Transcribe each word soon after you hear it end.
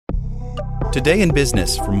Today in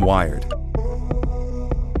Business from Wired.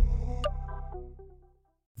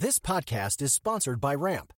 This podcast is sponsored by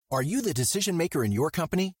Ramp. Are you the decision maker in your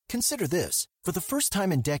company? Consider this. For the first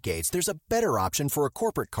time in decades, there's a better option for a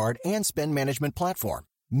corporate card and spend management platform.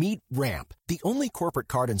 Meet Ramp, the only corporate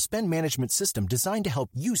card and spend management system designed to help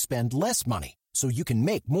you spend less money so you can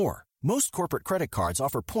make more. Most corporate credit cards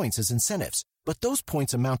offer points as incentives, but those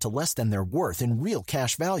points amount to less than their worth in real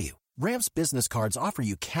cash value. Ramp's business cards offer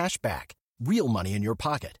you cash back, real money in your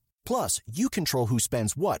pocket. Plus, you control who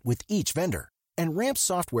spends what with each vendor. And Ramp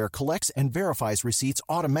software collects and verifies receipts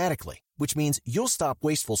automatically, which means you'll stop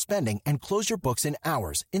wasteful spending and close your books in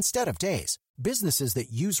hours instead of days. Businesses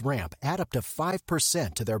that use Ramp add up to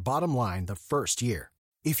 5% to their bottom line the first year.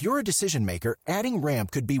 If you're a decision maker, adding Ramp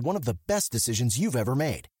could be one of the best decisions you've ever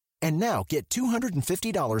made. And now get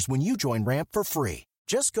 $250 when you join Ramp for free.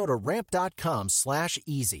 Just go to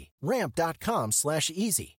ramp.com/easy.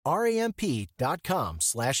 Ramp.com/easy.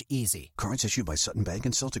 RAMP.com/easy. Cards issued by Sutton Bank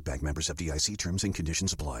and Celtic Bank, members of FDIC. Terms and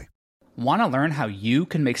conditions apply. Want to learn how you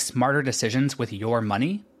can make smarter decisions with your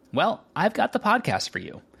money? Well, I've got the podcast for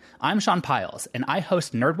you. I'm Sean Piles, and I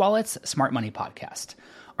host NerdWallet's Smart Money Podcast.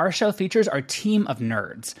 Our show features our team of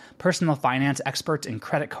nerds, personal finance experts in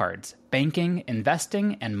credit cards, banking,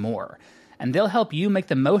 investing, and more. And they'll help you make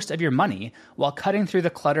the most of your money while cutting through the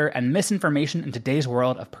clutter and misinformation in today's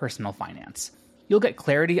world of personal finance. You'll get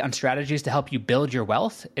clarity on strategies to help you build your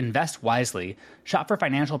wealth, invest wisely, shop for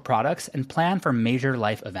financial products, and plan for major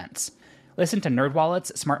life events. Listen to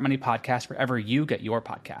NerdWallet's Smart Money Podcast wherever you get your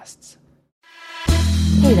podcasts.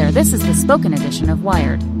 Hey there, this is the spoken edition of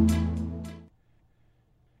Wired.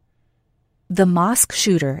 The Mosque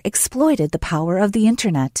Shooter Exploited the Power of the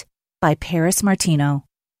Internet by Paris Martino.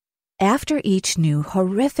 After each new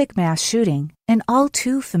horrific mass shooting, an all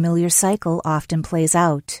too familiar cycle often plays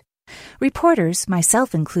out. Reporters,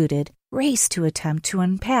 myself included, race to attempt to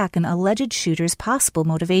unpack an alleged shooter's possible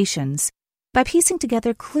motivations by piecing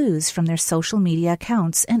together clues from their social media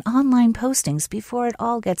accounts and online postings before it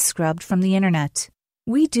all gets scrubbed from the internet.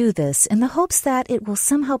 We do this in the hopes that it will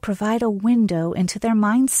somehow provide a window into their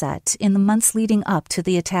mindset in the months leading up to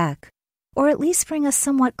the attack, or at least bring us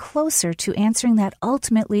somewhat closer to answering that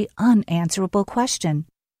ultimately unanswerable question,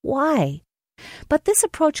 why? But this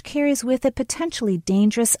approach carries with it potentially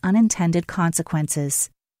dangerous unintended consequences.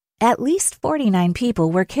 At least 49 people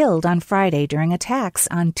were killed on Friday during attacks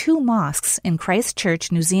on 2 mosques in Christchurch,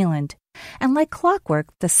 New Zealand, and like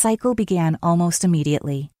clockwork, the cycle began almost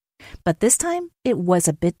immediately. But this time, it was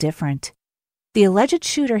a bit different. The alleged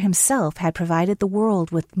shooter himself had provided the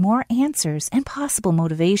world with more answers and possible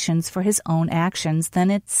motivations for his own actions than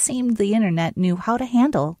it seemed the internet knew how to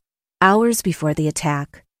handle. Hours before the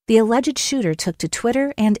attack, the alleged shooter took to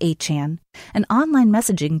Twitter and 8chan, an online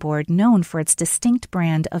messaging board known for its distinct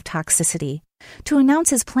brand of toxicity, to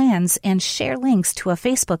announce his plans and share links to a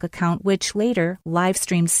Facebook account which later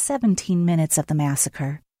live-streamed 17 minutes of the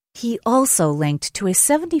massacre. He also linked to a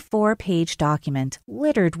 74-page document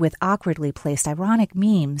littered with awkwardly placed ironic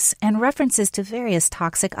memes and references to various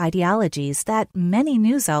toxic ideologies that many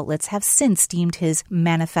news outlets have since deemed his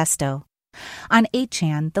manifesto. On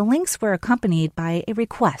 8chan, the links were accompanied by a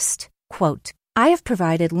request, quote, "I have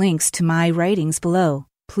provided links to my writings below.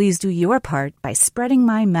 Please do your part by spreading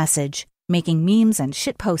my message, making memes and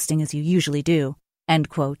shitposting as you usually do," end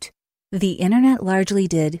quote. The internet largely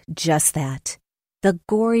did just that. The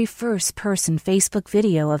gory first-person Facebook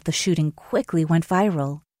video of the shooting quickly went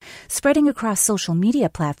viral, spreading across social media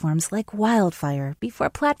platforms like wildfire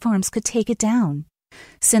before platforms could take it down.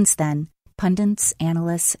 Since then, pundits,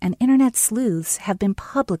 analysts, and internet sleuths have been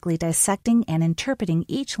publicly dissecting and interpreting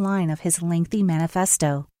each line of his lengthy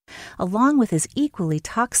manifesto, along with his equally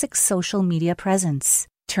toxic social media presence,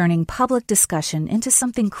 turning public discussion into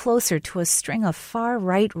something closer to a string of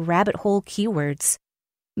far-right rabbit hole keywords.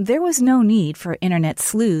 There was no need for internet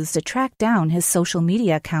sleuths to track down his social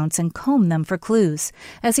media accounts and comb them for clues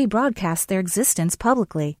as he broadcast their existence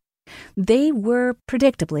publicly. They were,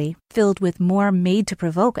 predictably, filled with more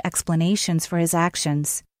made-to-provoke explanations for his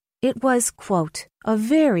actions. It was, quote, "a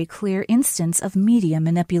very clear instance of media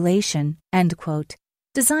manipulation," end quote,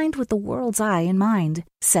 designed with the world's eye in mind,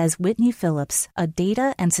 says Whitney Phillips, a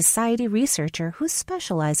data and society researcher who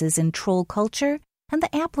specializes in troll culture and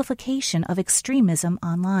the amplification of extremism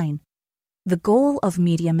online. The goal of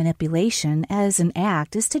media manipulation as an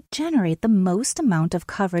act is to generate the most amount of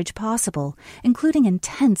coverage possible, including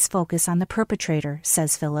intense focus on the perpetrator,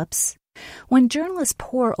 says Phillips. When journalists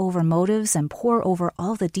pore over motives and pore over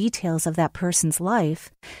all the details of that person's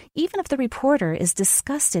life, even if the reporter is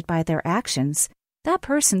disgusted by their actions, that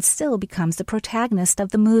person still becomes the protagonist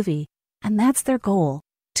of the movie, and that's their goal.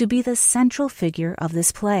 to be the central figure of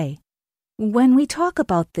this play. When we talk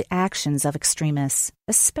about the actions of extremists,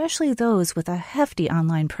 especially those with a hefty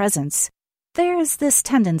online presence, there is this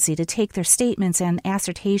tendency to take their statements and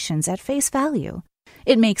assertions at face value.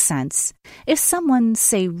 It makes sense. If someone,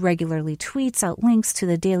 say, regularly tweets out links to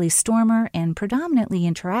the Daily Stormer and predominantly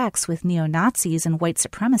interacts with neo-Nazis and white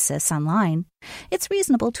supremacists online, it's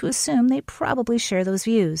reasonable to assume they probably share those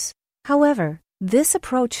views. However, this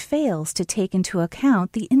approach fails to take into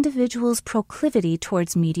account the individual's proclivity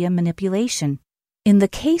towards media manipulation. In the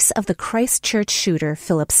case of the Christchurch shooter,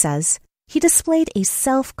 Phillips says, he displayed a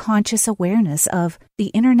self-conscious awareness of the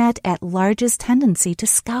Internet at large's tendency to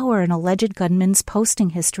scour an alleged gunman's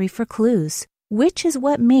posting history for clues, which is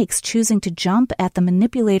what makes choosing to jump at the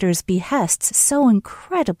manipulator's behests so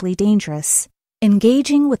incredibly dangerous.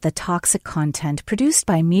 Engaging with the toxic content produced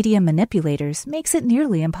by media manipulators makes it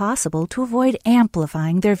nearly impossible to avoid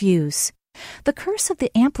amplifying their views. The curse of the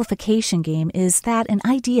amplification game is that an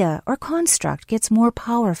idea or construct gets more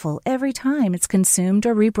powerful every time it's consumed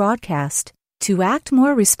or rebroadcast. To act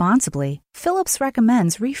more responsibly, Phillips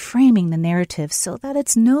recommends reframing the narrative so that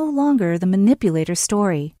it's no longer the manipulator's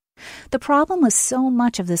story. The problem with so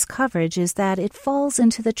much of this coverage is that it falls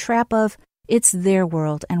into the trap of, it's their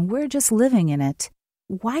world and we're just living in it.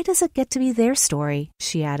 Why does it get to be their story?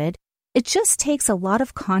 She added. It just takes a lot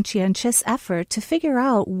of conscientious effort to figure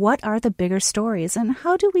out what are the bigger stories and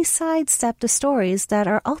how do we sidestep the stories that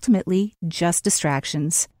are ultimately just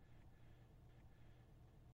distractions.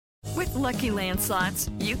 With Lucky Land Slots,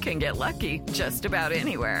 you can get lucky just about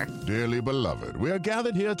anywhere. Dearly beloved, we are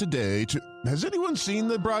gathered here today to... Has anyone seen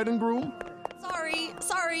the bride and groom?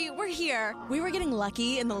 Sorry, we're here. We were getting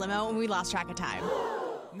lucky in the limo and we lost track of time.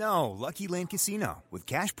 No, Lucky Land Casino, with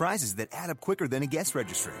cash prizes that add up quicker than a guest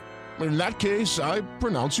registry. In that case, I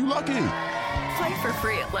pronounce you lucky. Play for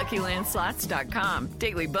free at LuckyLandSlots.com.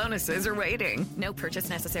 Daily bonuses are waiting. No purchase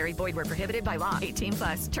necessary. Void where prohibited by law.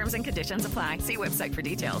 18+. Terms and conditions apply. See website for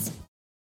details.